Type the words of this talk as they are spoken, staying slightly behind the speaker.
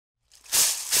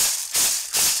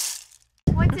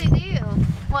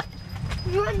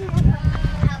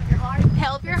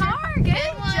Help your heart.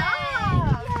 Good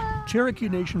job. Cherokee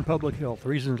Nation Public Health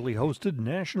recently hosted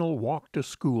National Walk to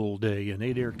School Day in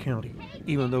Adair County.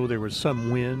 Even though there was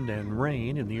some wind and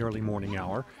rain in the early morning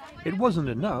hour, it wasn't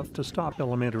enough to stop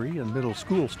elementary and middle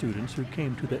school students who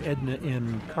came to the Edna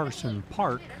M Carson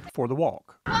Park for the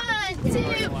walk. 1,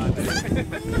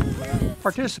 2.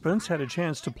 Participants had a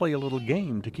chance to play a little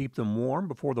game to keep them warm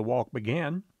before the walk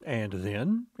began, and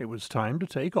then it was time to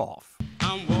take off.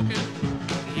 I'm walking,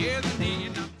 hear the need,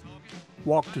 I'm talking.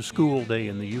 Walk to School Day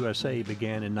in the USA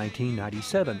began in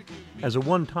 1997 as a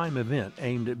one-time event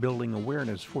aimed at building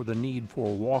awareness for the need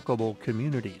for walkable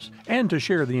communities and to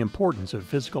share the importance of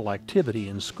physical activity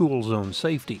in school zone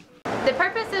safety. The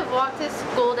purpose of Walk to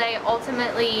School Day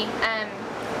ultimately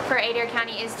for Adair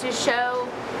County is to show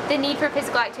the need for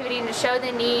physical activity and to show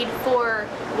the need for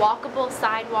walkable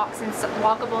sidewalks and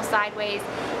walkable sideways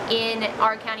in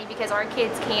our county because our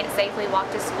kids can't safely walk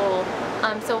to school.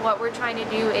 So what we're trying to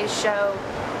do is show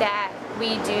that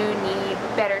we do need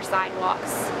better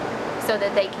sidewalks so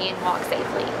that they can walk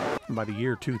safely. By the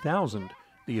year 2000,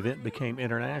 the event became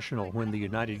international when the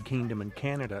United Kingdom and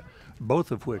Canada,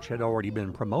 both of which had already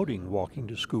been promoting walking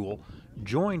to school,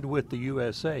 joined with the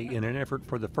USA in an effort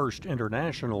for the first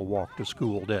International Walk to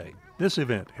School Day. This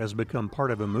event has become part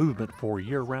of a movement for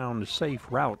year-round safe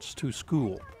routes to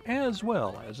school, as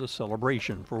well as a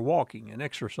celebration for walking and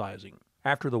exercising.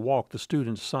 After the walk, the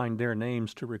students signed their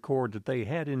names to record that they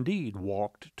had indeed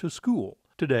walked to school.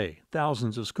 Today,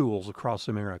 thousands of schools across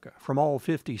America, from all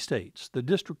 50 states, the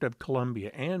District of Columbia,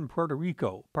 and Puerto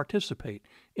Rico participate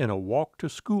in a Walk to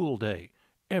School Day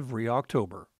every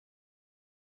October.